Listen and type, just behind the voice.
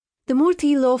The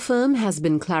Murthy Law Firm has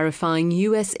been clarifying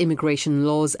U.S. immigration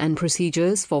laws and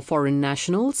procedures for foreign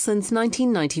nationals since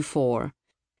 1994.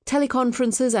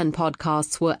 Teleconferences and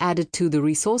podcasts were added to the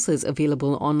resources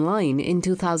available online in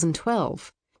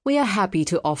 2012. We are happy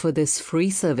to offer this free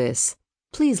service.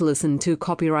 Please listen to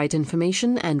copyright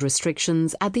information and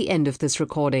restrictions at the end of this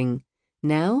recording.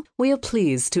 Now, we are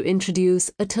pleased to introduce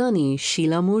Attorney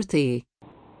Sheila Murthy.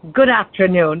 Good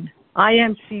afternoon. I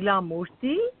am Sheila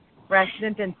Murthy,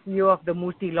 President and CEO of the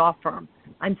Murthy Law Firm.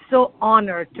 I'm so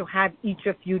honored to have each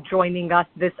of you joining us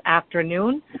this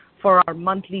afternoon for our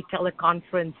monthly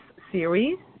teleconference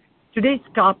series. Today's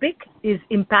topic is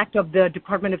impact of the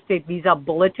Department of State Visa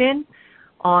Bulletin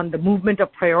on the movement of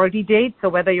priority dates. So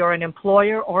whether you're an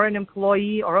employer or an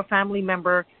employee or a family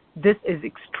member, this is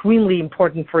extremely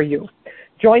important for you.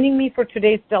 Joining me for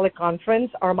today's teleconference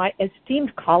are my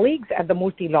esteemed colleagues at the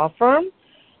Murthy Law Firm,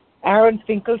 Aaron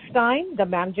Finkelstein, the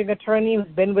managing attorney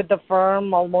who's been with the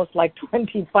firm almost like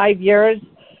 25 years,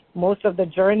 most of the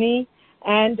journey,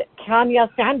 and Kanya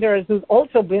Sanders, who's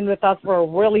also been with us for a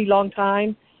really long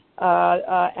time,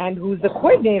 and who's the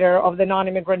coordinator of the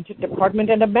non-immigrant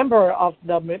department and a member of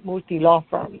the Murthy Law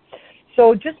Firm.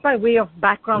 So just by way of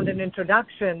background and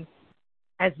introduction,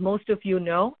 as most of you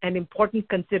know, an important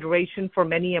consideration for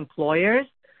many employers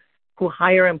who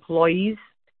hire employees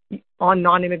on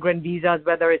non-immigrant visas,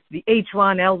 whether it's the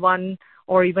H-1, L-1,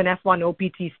 or even F-1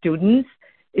 OPT students,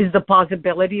 is the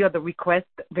possibility or the request,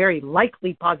 very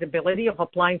likely possibility of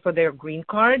applying for their green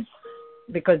cards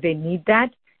because they need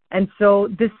that. And so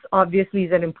this obviously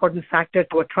is an important factor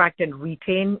to attract and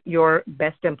retain your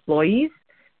best employees.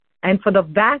 And for the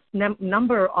vast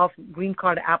number of green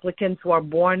card applicants who are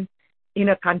born in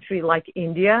a country like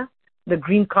India, the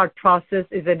green card process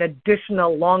is an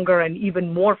additional, longer, and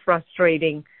even more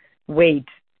frustrating wait.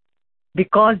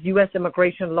 Because U.S.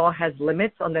 immigration law has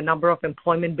limits on the number of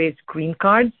employment-based green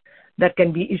cards that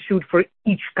can be issued for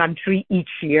each country each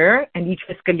year, and each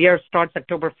fiscal year starts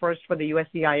October 1st for the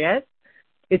USCIS,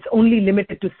 it's only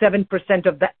limited to 7%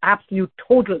 of the absolute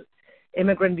total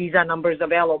immigrant visa numbers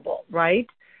available, right?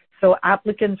 So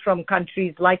applicants from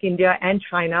countries like India and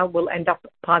China will end up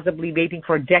possibly waiting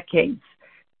for decades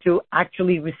to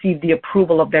actually receive the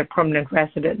approval of their permanent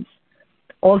residence.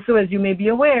 Also, as you may be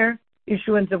aware,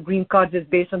 issuance of green cards is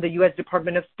based on the U.S.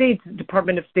 Department of State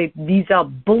Visa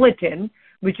Bulletin,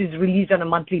 which is released on a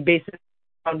monthly basis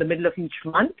around the middle of each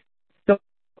month. So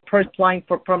the person applying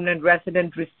for permanent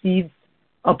residence receives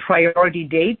a priority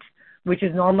date, which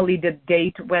is normally the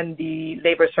date when the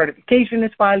labor certification is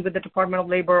filed with the Department of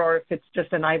Labor, or if it's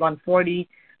just an I-140,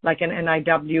 like an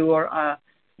NIW or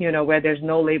where there's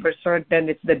no labor cert, then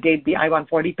it's the date the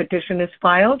I-140 petition is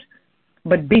filed.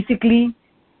 But basically,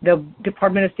 the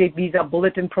Department of State Visa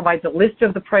Bulletin provides a list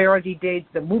of the priority dates,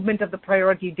 the movement of the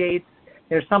priority dates.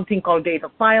 There's something called date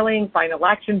of filing, final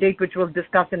action date, which we'll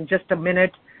discuss in just a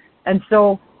minute. And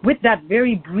so with that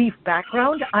very brief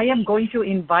background, I am going to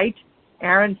invite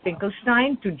Aaron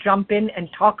Finkelstein to jump in and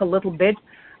talk a little bit,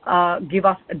 give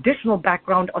us additional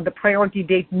background on the priority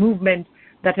date movement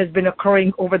that has been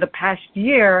occurring over the past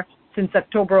year since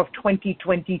October of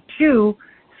 2022,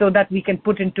 so that we can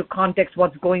put into context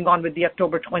what's going on with the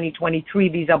October 2023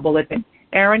 Visa Bulletin.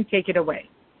 Aaron, take it away.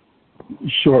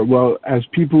 Sure. Well, as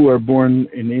people who are born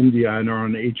in India and are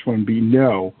on H-1B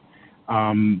know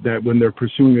that when they're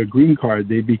pursuing a green card,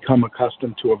 they become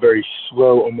accustomed to a very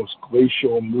slow, almost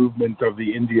glacial movement of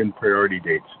the Indian priority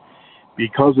dates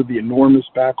because of the enormous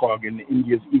backlog in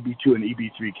India's EB2 and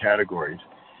EB3 categories.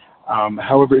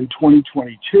 However, in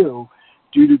 2022,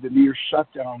 due to the near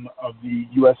shutdown of the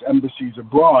U.S. embassies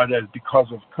abroad because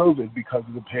of COVID, because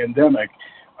of the pandemic,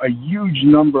 a huge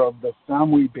number of the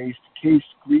family-based case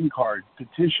green card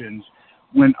petitions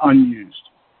went unused.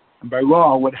 And by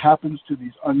law, what happens to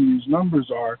these unused numbers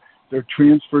are they're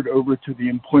transferred over to the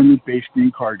employment-based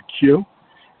green card queue,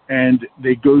 and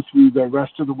they go through the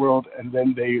rest of the world, and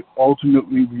then they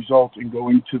ultimately result in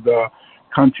going to the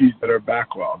countries that are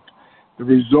backlogged. The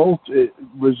result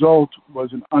was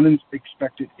an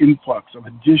unexpected influx of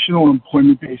additional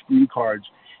employment-based green cards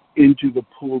into the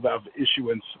pool of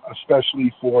issuance,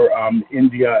 especially for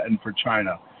India and for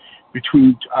China.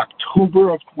 Between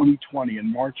October of 2020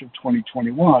 and March of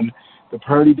 2021, the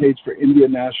priority dates for India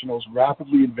nationals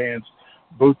rapidly advanced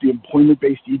both the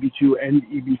employment-based EB2 and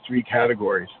EB3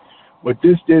 categories. What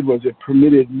this did was it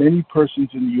permitted many persons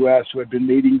in the U.S. who had been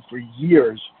waiting for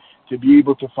years to be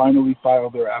able to finally file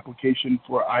their application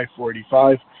for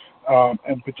I-485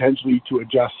 and potentially to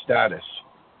adjust status.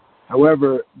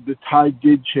 However, the tide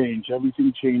did change.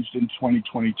 Everything changed in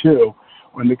 2022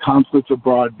 when the consulates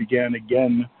abroad began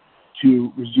again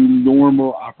to resume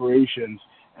normal operations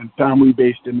and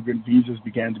family-based immigrant visas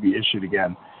began to be issued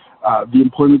again. The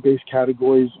employment-based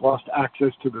categories lost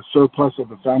access to the surplus of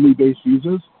the family-based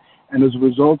visas, and as a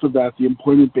result of that, the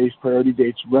employment-based priority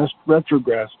dates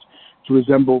retrogressed to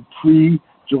resemble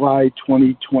pre-July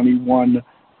 2021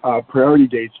 priority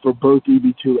dates for both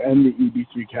EB2 and the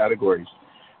EB3 categories.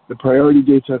 The priority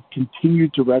dates have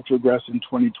continued to retrogress in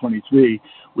 2023,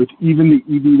 with even the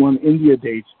EB1 India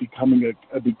dates becoming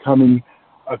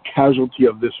a casualty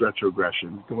of this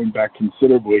retrogression, going back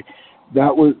considerably.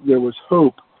 There was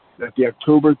hope that the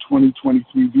October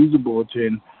 2023 Visa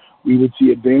Bulletin, we would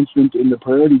see advancement in the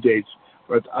priority dates,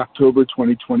 but October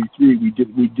 2023,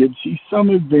 we did see some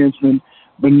advancement,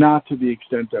 but not to the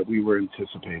extent that we were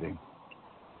anticipating.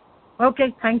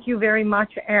 Okay, thank you very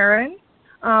much, Aaron.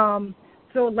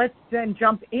 So let's then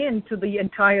jump into the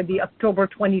October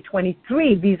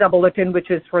 2023 Visa Bulletin, which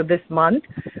is for this month,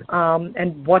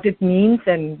 and what it means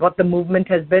and what the movement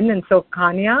has been. And so,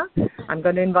 Kanya, I'm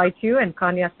going to invite you. And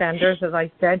Kanya Sanders, as I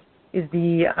said, is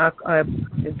the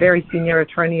very senior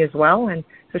attorney as well. And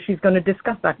so she's going to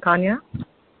discuss that. Kanya?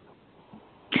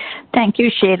 Thank you,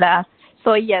 Sheila.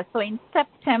 So in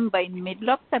September, in middle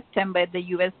of September, the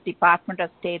U.S. Department of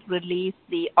State released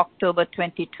the October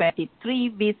 2023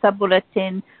 Visa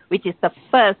Bulletin, which is the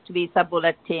first Visa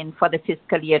Bulletin for the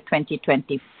fiscal year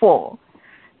 2024.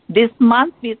 This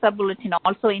month's Visa Bulletin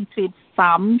also includes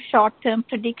some short-term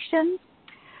predictions.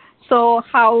 So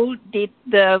how did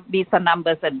the visa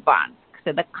numbers advance?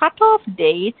 So the cutoff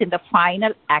dates in the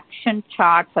final action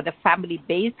chart for the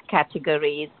family-based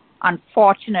categories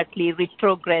unfortunately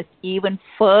retrogressed even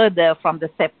further from the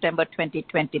September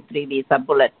 2023 Visa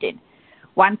Bulletin.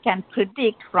 One can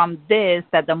predict from this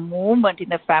that the movement in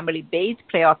the family-based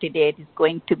priority date is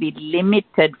going to be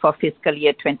limited for fiscal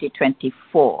year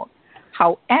 2024.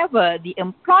 However, the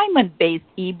employment-based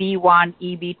EB1,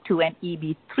 EB2, and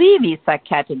EB3 visa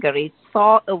categories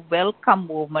saw a welcome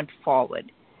movement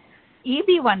forward.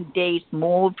 EB1 dates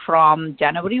moved from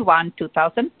January 1,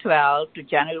 2012 to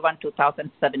January 1,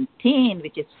 2017,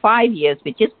 which is 5 years,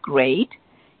 which is great.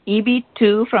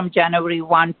 EB2 from January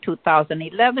 1,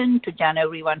 2011 to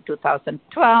January 1,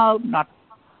 2012, not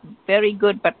very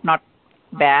good, but not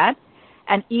bad.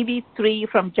 And EB3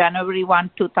 from January 1,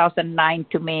 2009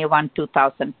 to May 1,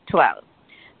 2012.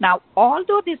 Now,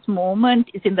 although this movement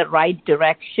is in the right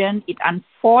direction, it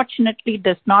unfortunately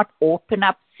does not open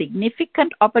up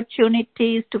significant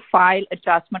opportunities to file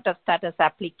adjustment of status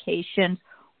applications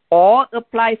or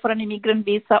apply for an immigrant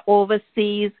visa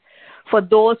overseas for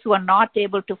those who are not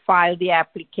able to file the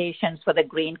applications for the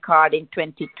green card in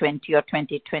 2020 or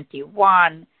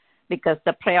 2021 because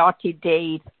the priority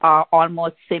dates are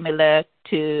almost similar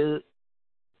to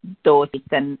those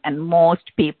and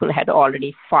most people had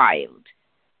already filed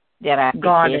their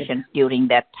applications during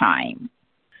that time.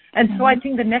 And so I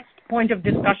think the next point of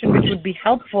discussion, which would be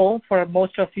helpful for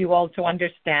most of you all to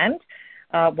understand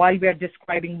while we are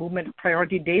describing movement of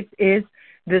priority dates, is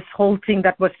this whole thing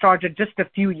that was started just a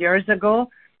few years ago,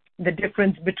 the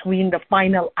difference between the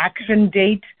final action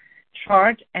date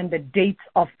chart and the dates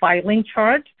of filing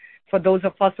chart. For those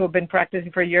of us who have been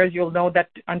practicing for years, you'll know that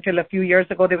until a few years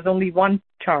ago, there was only one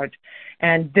chart,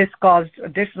 and this caused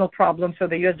additional problems. So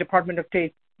the U.S. Department of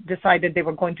State decided they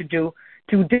were going to do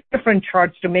two different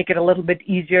charts to make it a little bit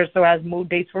easier. So as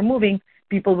dates were moving,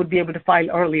 people would be able to file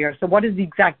earlier. So what is the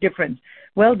exact difference?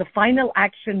 Well, the final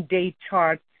action date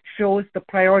chart shows the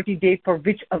priority date for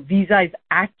which a visa is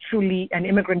actually, an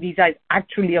immigrant visa is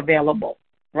actually available,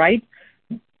 right?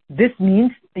 This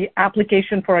means the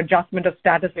application for adjustment of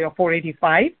status or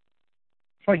 485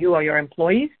 for you or your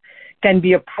employees can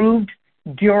be approved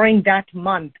during that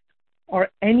month or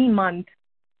any month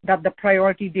that the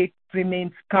priority date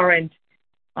remains current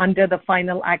under the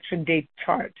final action date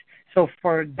chart. So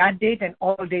for that date and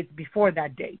all dates before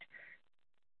that date.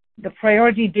 The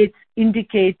priority dates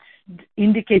indicated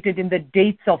in the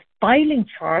dates of filing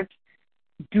chart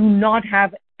do not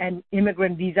have an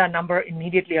immigrant visa number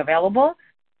immediately available.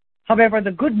 However,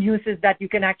 the good news is that you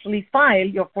can actually file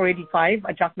your 485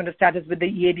 adjustment of status with the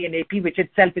EAD and AP, which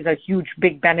itself is a huge,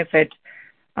 big benefit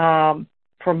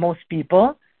for most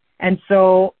people. And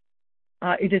so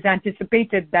it is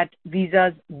anticipated that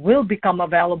visas will become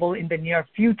available in the near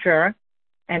future,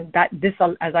 and that this,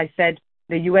 as I said,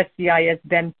 the USCIS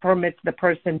then permits the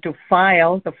person to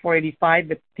file the 485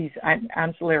 with these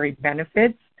ancillary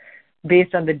benefits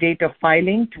based on the date of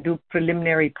filing to do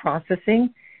preliminary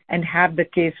processing and have the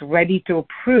case ready to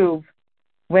approve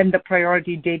when the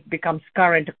priority date becomes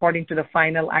current according to the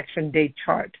final action date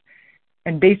chart.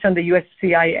 And based on the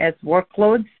USCIS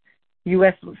workloads,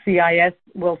 USCIS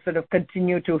will sort of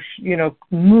continue to,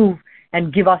 move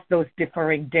and give us those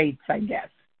differing dates, I guess.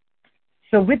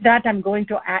 So with that, I'm going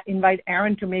to invite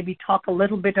Aaron to maybe talk a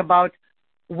little bit about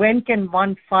when can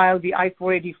one file the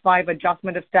I-485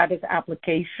 adjustment of status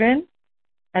application.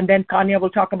 And then Kanya will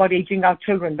talk about aging out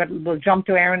children, but we'll jump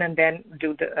to Aaron and then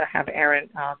have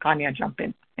Kanya jump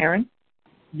in. Aaron?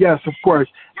 Yes, of course.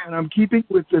 And I'm keeping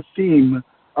with the theme,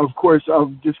 of course,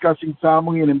 of discussing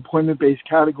family and employment-based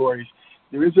categories.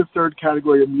 There is a third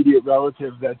category, immediate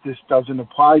relative, that this doesn't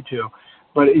apply to.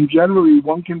 But in generally,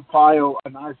 one can file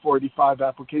an I-485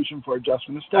 application for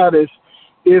adjustment of status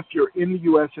if you're in the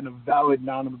U.S. in a valid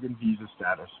non-immigrant visa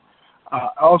status.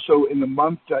 Also, in the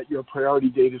month that your priority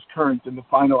date is current in the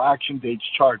final action dates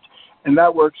chart. And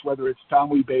that works whether it's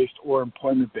family-based or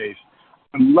employment-based,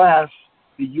 unless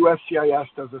the USCIS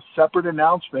does a separate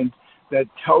announcement that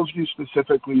tells you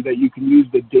specifically that you can use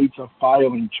the dates of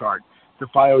filing chart to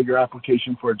file your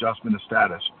application for adjustment of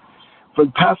status. For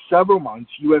the past several months,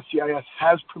 USCIS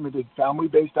has permitted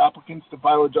family-based applicants to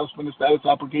file adjustment of status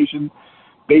applications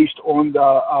based on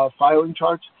the filing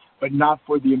charts, but not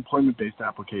for the employment-based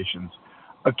applications.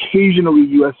 Occasionally,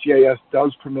 USCIS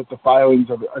does permit the filings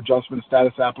of adjustment of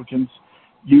status applicants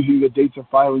using the dates of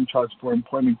filing charts for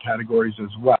employment categories as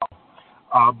well.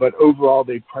 But overall,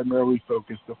 they primarily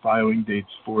focus the filing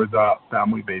dates for the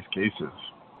family-based cases.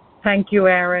 Thank you,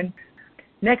 Aaron.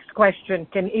 Next question,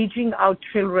 can aging out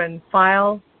children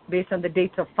file based on the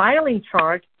dates of filing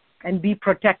chart and be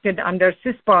protected under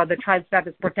CISPA, the Child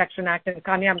Status Protection Act? And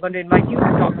Kanya, I'm going to invite you to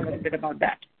talk a little bit about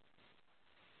that.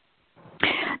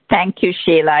 Thank you,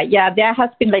 Sheila. Yeah, there has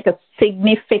been like a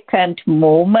significant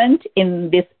moment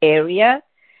in this area.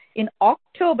 In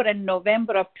October and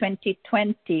November of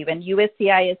 2020, when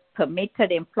USCIS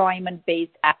permitted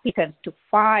employment-based applicants to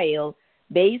file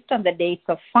based on the dates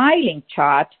of filing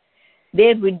chart,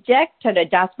 they rejected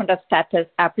adjustment of status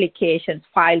applications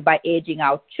filed by aging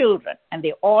out children, and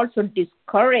they also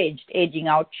discouraged aging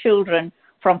out children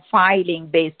from filing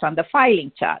based on the filing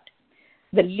chart.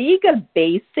 The legal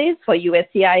basis for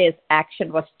USCIS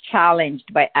action was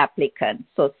challenged by applicants.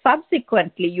 So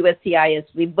subsequently, USCIS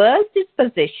reversed its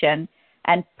position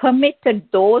and permitted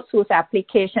those whose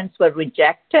applications were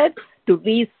rejected to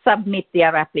resubmit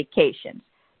their applications.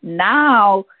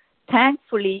 Now,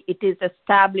 thankfully, it is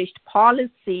established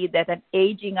policy that an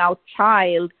aging out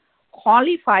child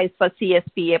qualifies for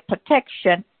CSPA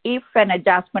protection if an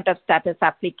adjustment of status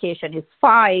application is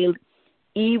filed,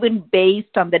 even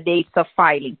based on the dates of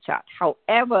filing chart.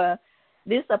 However,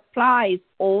 this applies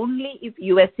only if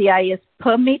USCIS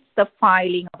permits the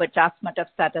filing of adjustment of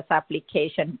status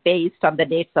application based on the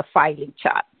dates of filing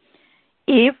chart.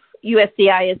 If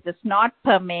USCIS does not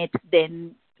permit,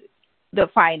 then the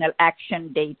final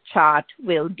action date chart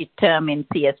will determine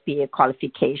CSPA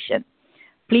qualification.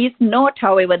 Please note,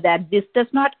 however, that this does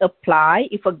not apply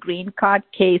if a green card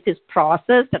case is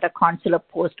processed at a consular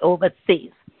post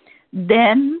overseas.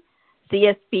 Then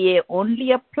CSPA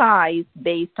only applies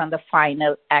based on the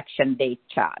final action date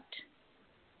chart.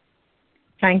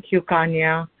 Thank you,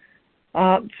 Kanya.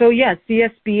 So yes,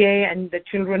 CSPA and the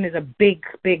children is a big,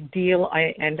 big deal,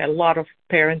 and a lot of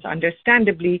parents,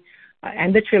 understandably,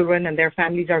 and the children and their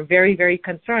families are very, very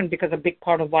concerned, because a big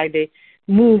part of why they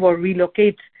move or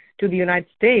relocate to the United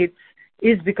States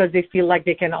is because they feel like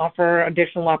they can offer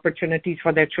additional opportunities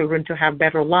for their children to have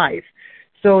better lives.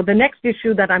 So the next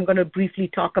issue that I'm going to briefly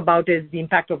talk about is the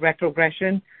impact of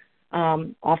retrogression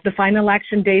of the final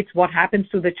action dates. What happens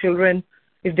to the children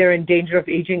if they're in danger of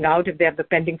aging out, if they have the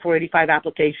pending 485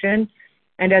 application?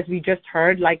 And as we just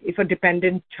heard, like if a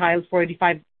dependent child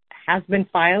 485 has been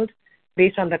filed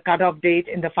based on the cutoff date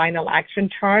in the final action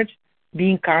chart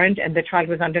being current, and the child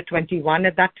was under 21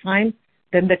 at that time,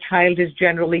 then the child is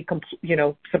generally,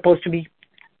 supposed to be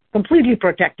completely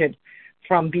protected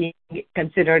from being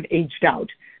considered aged out.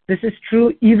 This is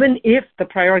true even if the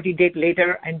priority date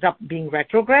later ends up being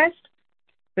retrogressed.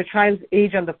 The child's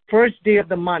age on the first day of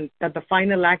the month that the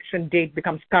final action date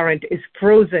becomes current is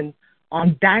frozen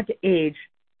on that age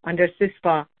under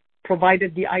CISPA,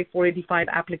 provided the I-485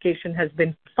 application has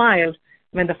been filed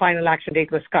when the final action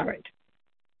date was current.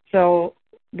 So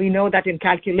we know that in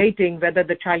calculating whether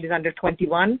the child is under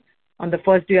 21 on the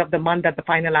first day of the month that the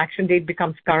final action date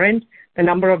becomes current, the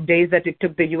number of days that it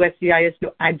took the USCIS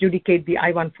to adjudicate the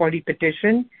I-140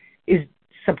 petition is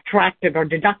subtracted or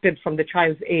deducted from the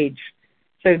child's age.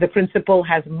 So if the principal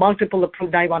has multiple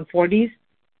approved I-140s,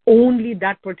 only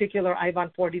that particular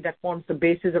I-140 that forms the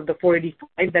basis of the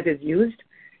 485 that is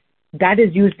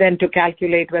used then to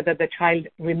calculate whether the child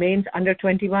remains under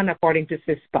 21 according to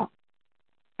CISPA.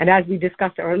 And as we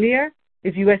discussed earlier,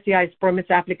 if USCIS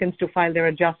permits applicants to file their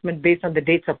adjustment based on the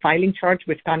dates of filing charts,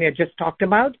 which Kanya just talked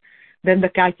about, then the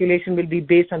calculation will be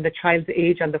based on the child's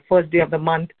age on the first day of the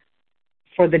month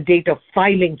for the date of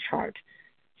filing chart.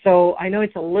 So I know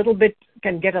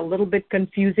can get a little bit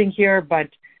confusing here, but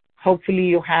hopefully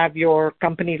you have your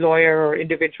company lawyer or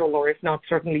individual, or if not,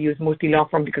 certainly use Murthy Law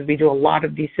Firm because we do a lot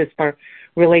of these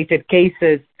CISPA-related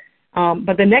cases.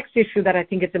 But the next issue that I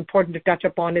think it's important to touch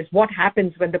upon is what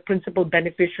happens when the principal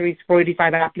beneficiary's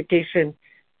 485 application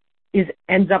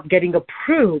ends up getting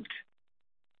approved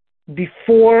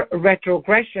before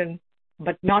retrogression,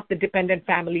 but not the dependent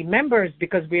family members,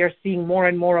 because we are seeing more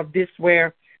and more of this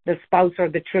where the spouse or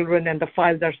the children and the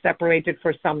files are separated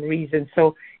for some reason.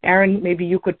 So, Aaron, maybe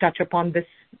you could touch upon this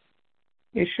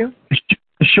issue?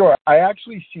 Sure. I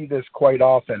actually see this quite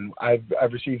often. I've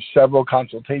received several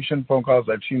consultation phone calls.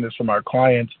 I've seen this from our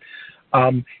clients.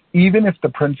 Even if the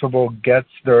principal gets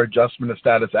their adjustment of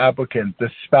status applicant,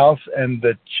 the spouse and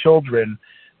the children,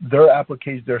 their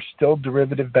applications, they're still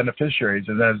derivative beneficiaries.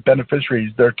 And as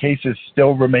beneficiaries, their cases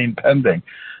still remain pending.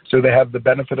 So they have the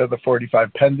benefit of the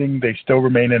 485 pending. They still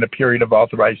remain in a period of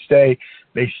authorized stay.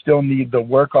 They still need the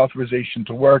work authorization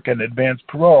to work and advanced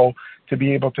parole to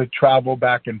be able to travel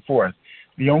back and forth.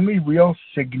 The only real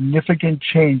significant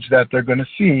change that they're going to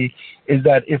see is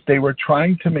that if they were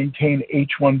trying to maintain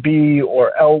H-1B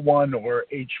or L-1 or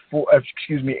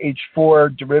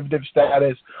H-4 derivative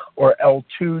status or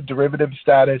L-2 derivative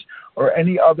status or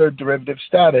any other derivative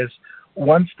status,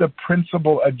 once the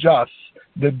principal adjusts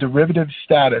the derivative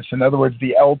status, in other words,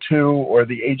 the L-2 or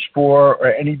the H-4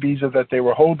 or any visa that they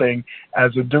were holding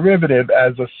as a derivative,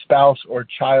 as a spouse or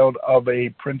child of a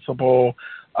principal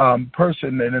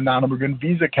person in a non-immigrant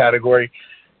visa category,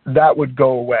 that would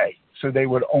go away. So they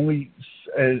would only,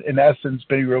 in essence,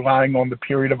 be relying on the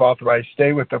period of authorized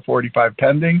stay with the 485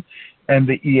 pending and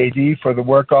the EAD for the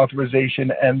work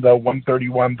authorization and the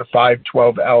 131, the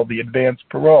 512L, the advanced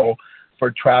parole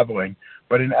for traveling.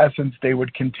 But in essence, they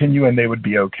would continue and they would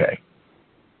be okay.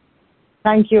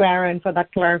 Thank you, Aaron, for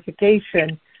that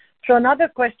clarification. So another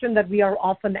question that we are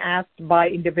often asked by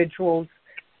individuals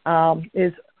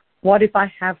is, what if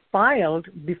I have filed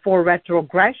before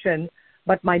retrogression,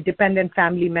 but my dependent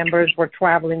family members were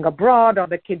traveling abroad, or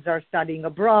the kids are studying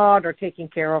abroad, or taking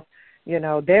care of,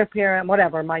 their parent,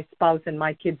 whatever, my spouse and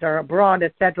my kids are abroad,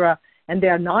 etc., and they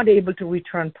are not able to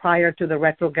return prior to the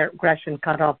retrogression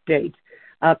cutoff date.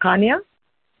 Kanya?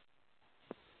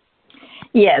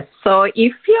 Yes. So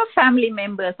if your family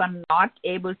members are not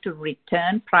able to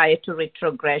return prior to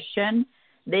retrogression,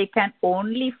 they can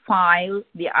only file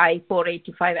the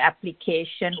I-485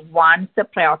 application once the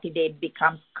priority date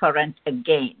becomes current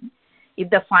again.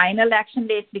 If the final action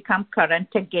dates become current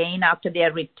again after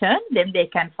their return, then they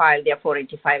can file their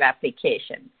 485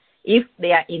 application if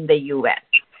they are in the U.S.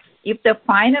 If the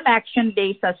final action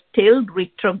dates are still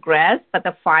retrogressed, but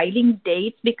the filing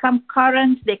dates become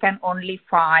current, they can only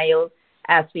file,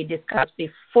 as we discussed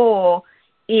before,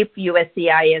 if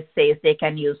USCIS says they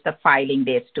can use the filing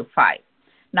dates to file.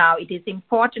 Now, it is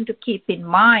important to keep in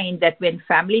mind that when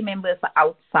family members are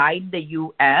outside the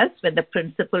U.S., when the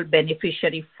principal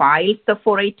beneficiary files the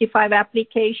 485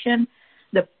 application,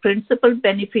 the principal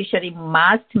beneficiary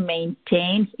must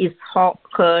maintain his or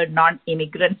her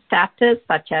non-immigrant status,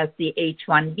 such as the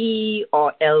H-1B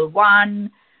or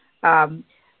L-1,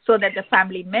 so that the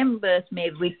family members may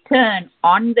return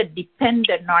on the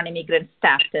dependent non-immigrant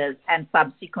status and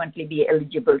subsequently be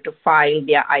eligible to file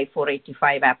their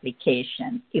I-485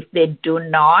 application. If they do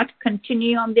not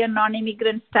continue on their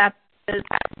non-immigrant status,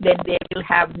 then they will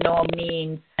have no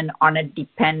means and on a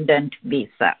dependent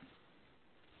visa.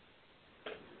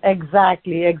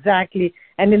 Exactly.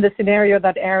 And in the scenario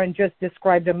that Aaron just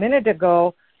described a minute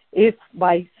ago, if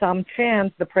by some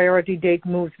chance the priority date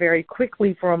moves very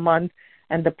quickly for a month,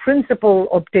 and the principal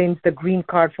obtains the green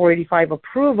card 485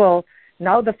 approval,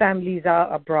 now the families are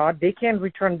abroad. They can't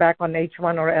return back on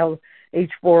H1 or H4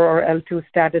 or L2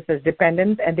 status as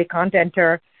dependent, and they can't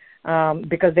enter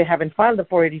because they haven't filed the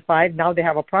 485. Now they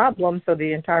have a problem, so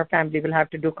the entire family will have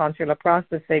to do consular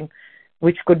processing,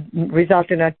 which could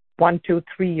result in a 2 to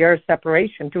 3 year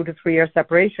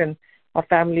separation of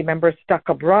family members stuck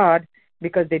abroad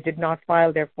because they did not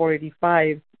file their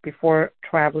 485 before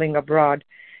traveling abroad.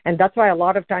 And that's why a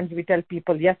lot of times we tell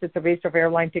people, yes, it's a waste of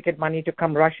airline ticket money to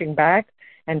come rushing back.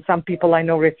 And some people I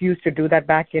know refused to do that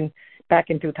back in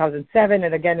 2007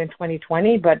 and again in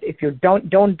 2020. But if you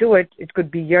don't do it, it could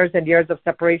be years and years of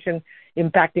separation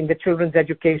impacting the children's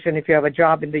education if you have a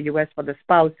job in the U.S. for the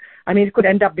spouse. I mean, it could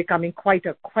end up becoming quite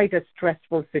a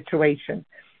stressful situation.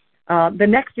 The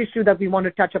next issue that we want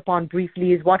to touch upon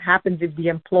briefly is what happens if the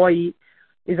employee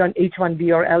is on H-1B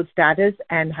or L status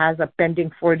and has a pending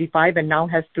 485 and now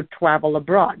has to travel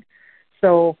abroad.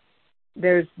 So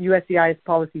There's USCIS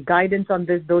policy guidance on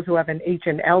this. Those who have an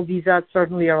H&L visa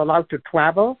certainly are allowed to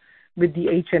travel with the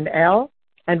H&L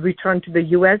and return to the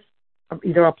U.S.,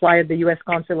 either apply at the U.S.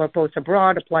 consular post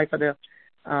abroad, apply for the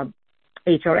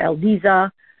H&L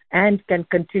visa, and can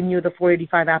continue the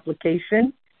 485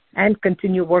 application and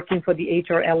continue working for the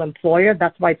H&L employer.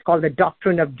 That's why it's called the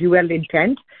doctrine of dual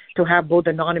intent, to have both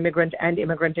the non-immigrant and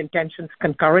immigrant intentions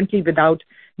concurrently without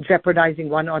jeopardizing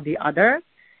one or the other.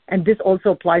 And this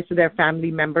also applies to their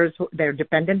family members, their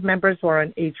dependent members who are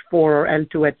on H4 or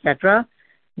L2, etc.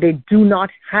 They do not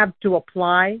have to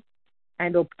apply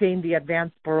and obtain the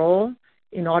advanced parole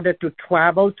in order to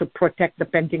travel to protect the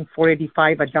pending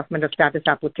 485 adjustment of status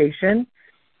application.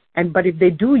 But if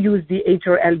they do use the H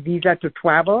or L visa to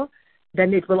travel,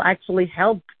 then it will actually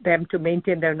help them to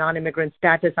maintain their non-immigrant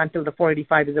status until the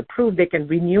 485 is approved. They can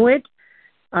renew it.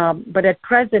 But at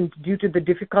present, due to the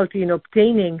difficulty in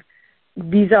obtaining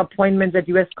visa appointments at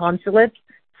U.S. consulates,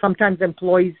 sometimes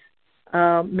employees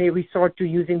may resort to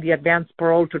using the advanced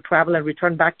parole to travel and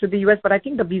return back to the U.S. But I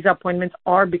think the visa appointments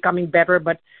are becoming better.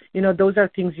 But, those are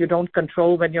things you don't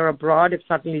control when you're abroad if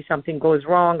suddenly something goes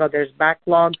wrong or there's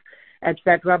backlogs,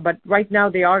 etc. But right now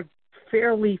they are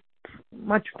fairly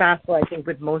much faster, I think,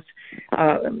 with most,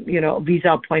 visa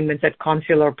appointments at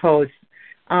consular posts.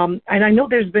 And I know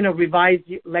there's been a revised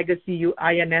legacy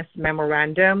INS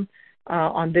memorandum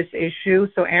on this issue.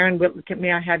 So, Aaron,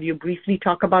 may I have you briefly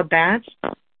talk about that?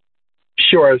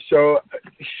 Sure. So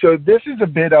this is a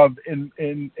bit of,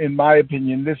 in my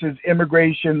opinion, this is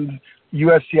immigration,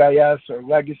 USCIS or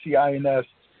legacy INS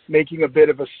making a bit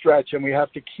of a stretch, and we have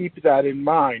to keep that in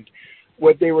mind.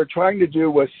 What they were trying to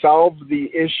do was solve the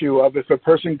issue of if a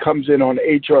person comes in on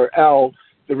H or L,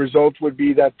 the result would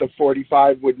be that the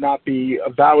 45 would not be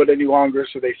valid any longer.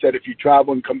 So they said if you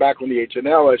travel and come back on the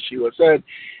H&L, as Sheila said,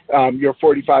 your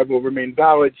 45 will remain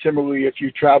valid. Similarly, if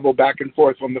you travel back and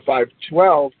forth on the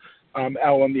 512,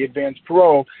 L on the advanced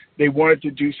parole, they wanted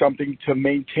to do something to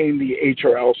maintain the H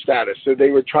or L status. So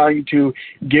they were trying to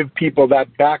give people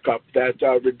that backup, that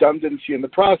redundancy in the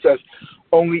process,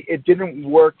 only it didn't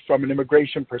work from an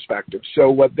immigration perspective. So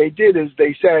what they did is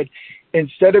they said,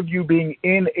 instead of you being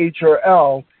in H or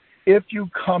L, if you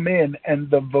come in and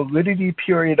the validity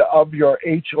period of your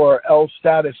H or L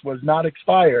status was not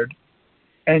expired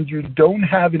and you don't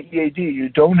have an EAD, you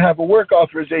don't have a work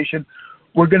authorization,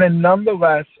 we're going to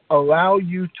nonetheless allow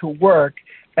you to work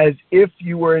as if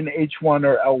you were in H1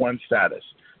 or L1 status.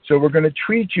 So we're going to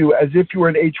treat you as if you were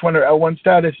in H1 or L1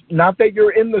 status, not that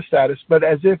you're in the status, but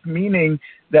as if, meaning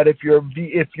that if your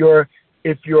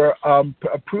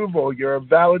approval, your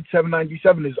valid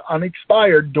 797 is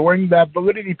unexpired during that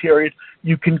validity period,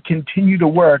 you can continue to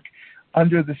work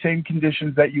under the same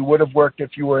conditions that you would have worked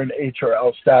if you were in H or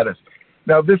L status.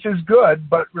 Now, this is good,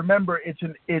 but remember, it's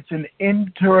an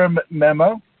interim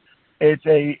memo. It's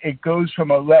a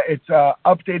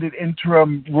updated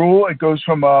interim rule. It goes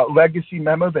from a legacy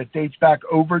memo that dates back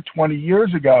over 20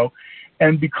 years ago,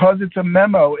 and because it's a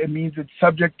memo, it means it's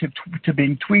subject to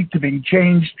being tweaked, to being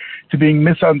changed, to being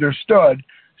misunderstood.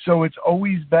 So it's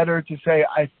always better to say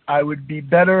I would be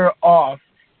better off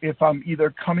if I'm either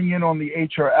coming in on the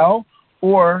H or L,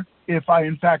 or if I,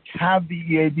 in fact, have the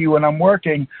EAD when I'm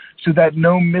working, so that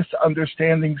no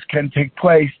misunderstandings can take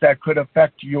place that could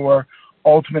affect your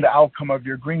ultimate outcome of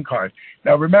your green card.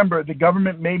 Now, remember, the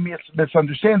government may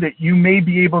misunderstand it. You may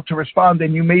be able to respond,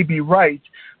 and you may be right,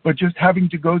 but just having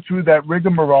to go through that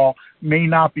rigmarole may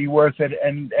not be worth it,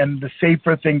 and the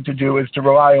safer thing to do is to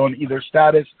rely on either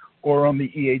status or on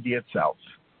the EAD itself.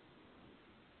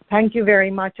 Thank you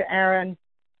very much, Aaron.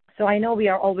 So I know we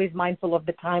are always mindful of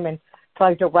the time and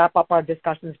try to wrap up our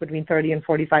discussions between 30 and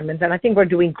 45 minutes, and I think we're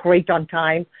doing great on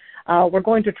time. We're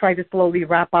going to try to slowly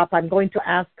wrap up. I'm going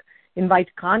to invite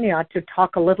Kanya to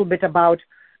talk a little bit about,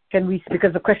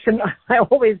 because the question I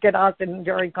always get asked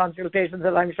during consultations,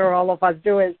 as I'm sure all of us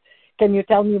do, is, can you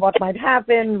tell me what might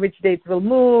happen, which dates will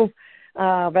move,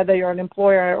 whether you're an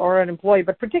employer or an employee,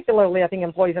 but particularly I think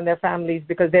employees and their families,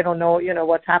 because they don't know,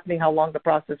 what's happening, how long the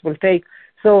process will take.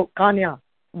 So Kanya,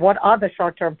 what are the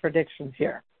short-term predictions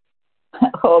here?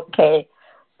 Okay.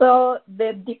 So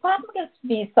the Department's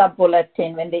Visa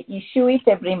Bulletin, when they issue it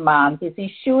every month, is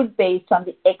issued based on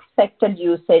the expected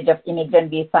usage of immigrant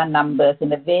visa numbers in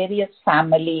the various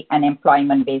family and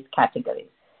employment-based categories.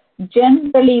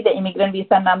 Generally, the immigrant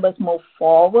visa numbers move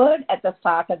forward at the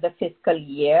start of the fiscal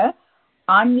year,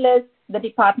 unless the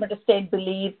Department of State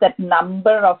believes that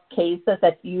number of cases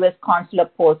at U.S. consular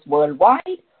posts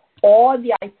worldwide or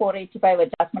the I-485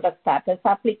 adjustment of status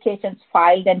applications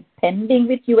filed and pending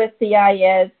with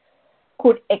USCIS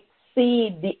could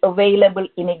exceed the available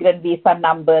immigrant visa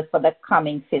numbers for the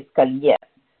coming fiscal year.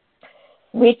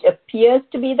 which appears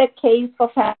to be the case for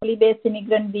family-based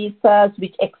immigrant visas,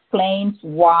 which explains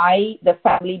why the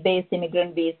family-based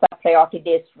immigrant visa priority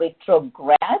dates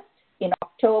retrogressed in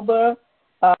October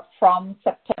from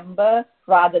September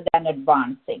rather than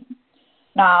advancing.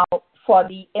 Now, for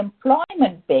the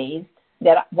employment-based,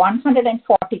 there are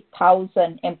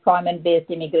 140,000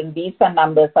 employment-based immigrant visa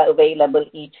numbers are available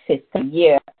each fiscal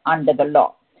year under the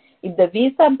law. If the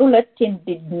Visa Bulletin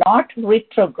did not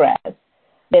retrogress,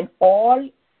 then all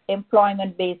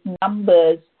employment-based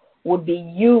numbers would be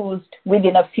used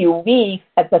within a few weeks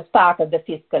at the start of the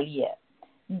fiscal year.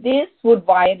 This would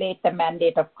violate the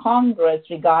mandate of Congress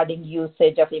regarding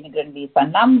usage of immigrant visa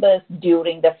numbers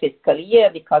during the fiscal year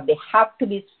because they have to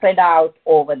be spread out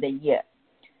over the year.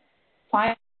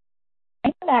 Final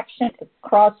action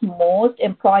across most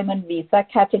employment visa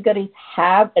categories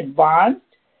have advanced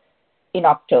in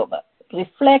October,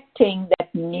 reflecting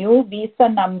that new visa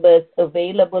numbers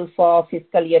available for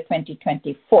fiscal year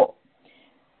 2024.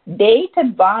 Date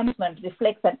advancement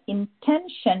reflects an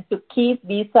intention to keep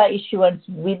visa issuance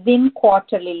within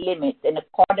quarterly limits in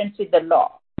accordance with the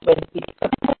law, with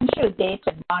potential date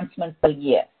advancement per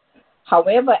year.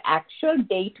 However, actual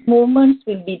date movements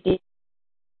will be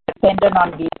dependent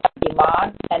on visa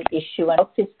demand and issuance of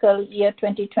fiscal year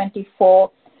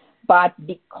 2024, but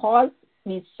because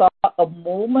we saw a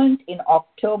movement in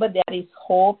October, there is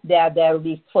hope that there will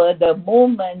be further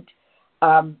movement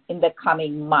in the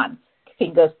coming months.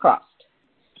 Fingers crossed.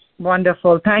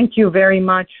 Wonderful. Thank you very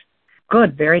much.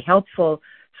 Good. Very helpful.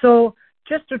 So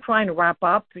just to try and wrap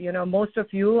up, most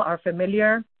of you are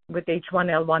familiar with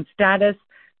H1L1 status.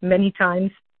 Many times,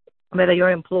 whether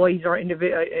you're employees or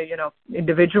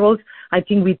individuals, I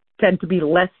think we tend to be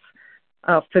less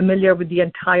familiar with the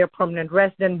entire permanent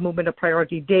resident, movement of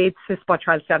priority dates, CISPA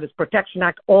Child Status Protection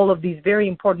Act, all of these very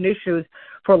important issues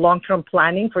for long-term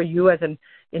planning for you as an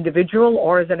individual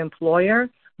or as an employer.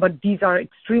 But these are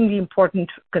extremely important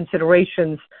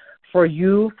considerations for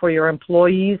you, for your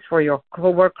employees, for your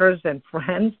coworkers and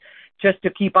friends, just to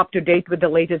keep up to date with the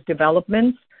latest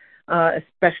developments,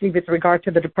 especially with regard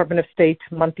to the Department of State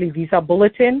monthly Visa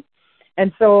Bulletin.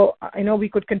 And so I know we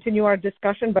could continue our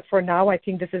discussion, but for now, I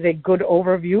think this is a good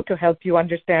overview to help you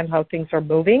understand how things are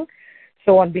moving.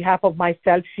 So on behalf of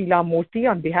myself, Sheila Murthy,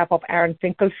 on behalf of Aaron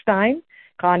Finkelstein,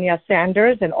 Kanya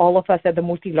Sanders, and all of us at the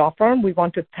Murthy Law Firm, we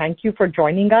want to thank you for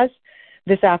joining us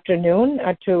this afternoon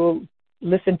to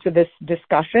listen to this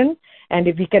discussion. And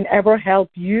if we can ever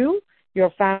help you, your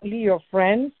family, your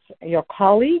friends, your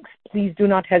colleagues, please do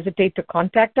not hesitate to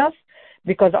contact us,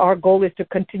 because our goal is to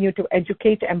continue to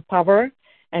educate, empower,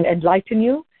 and enlighten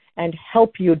you and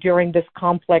help you during this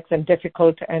complex and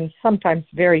difficult and sometimes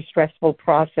very stressful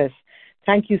process.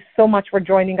 Thank you so much for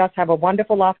joining us. Have a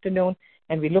wonderful afternoon,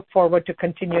 and we look forward to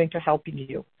continuing to helping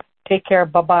you. Take care.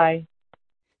 Bye-bye.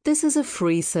 This is a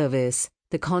free service.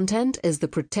 The content is the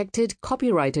protected,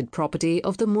 copyrighted property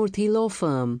of the Murthy Law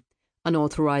Firm.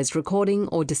 Unauthorized recording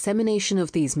or dissemination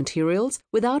of these materials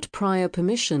without prior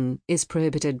permission is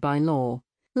prohibited by law.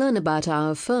 Learn about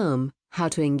our firm, how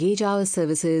to engage our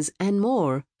services, and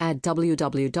more at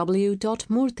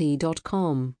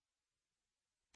www.murthy.com.